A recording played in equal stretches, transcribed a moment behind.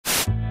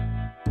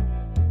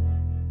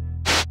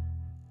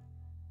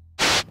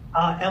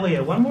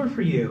Elliot, one more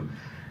for you.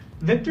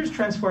 Victor's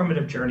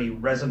transformative journey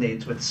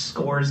resonates with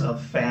scores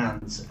of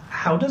fans.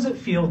 How does it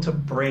feel to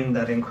bring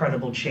that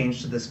incredible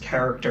change to this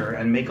character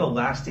and make a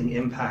lasting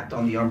impact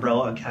on the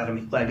Umbrella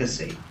Academy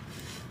legacy?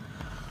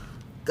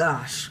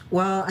 Gosh,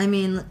 well, I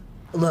mean,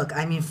 look,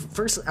 I mean,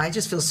 first, I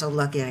just feel so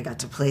lucky I got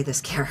to play this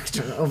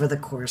character over the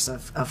course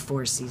of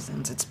 4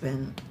 seasons. It's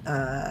been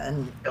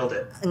an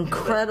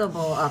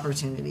incredible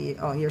opportunity.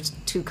 Oh, you're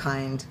too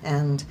kind.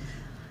 And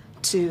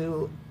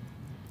to,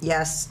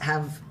 yes,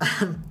 have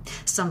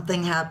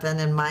something happen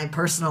in my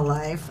personal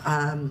life,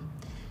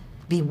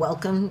 be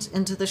welcomed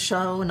into the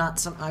show,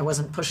 I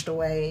wasn't pushed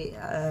away,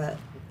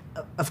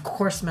 of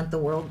course meant the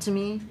world to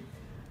me.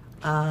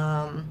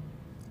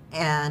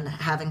 And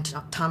having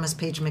Thomas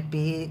Page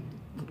McBee,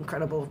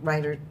 incredible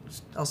writer,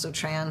 also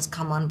trans,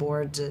 come on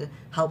board to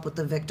help with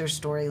the Victor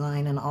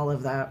storyline and all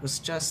of that was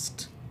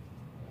just...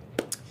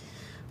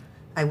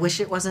 I wish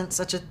it wasn't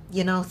such a,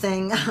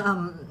 thing.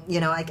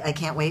 I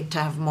can't wait to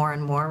have more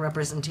and more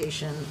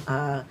representation.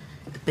 But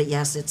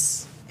yes,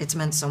 it's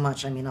meant so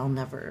much. I mean, I'll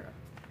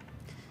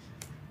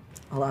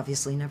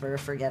obviously never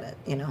forget it,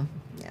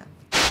 Yeah.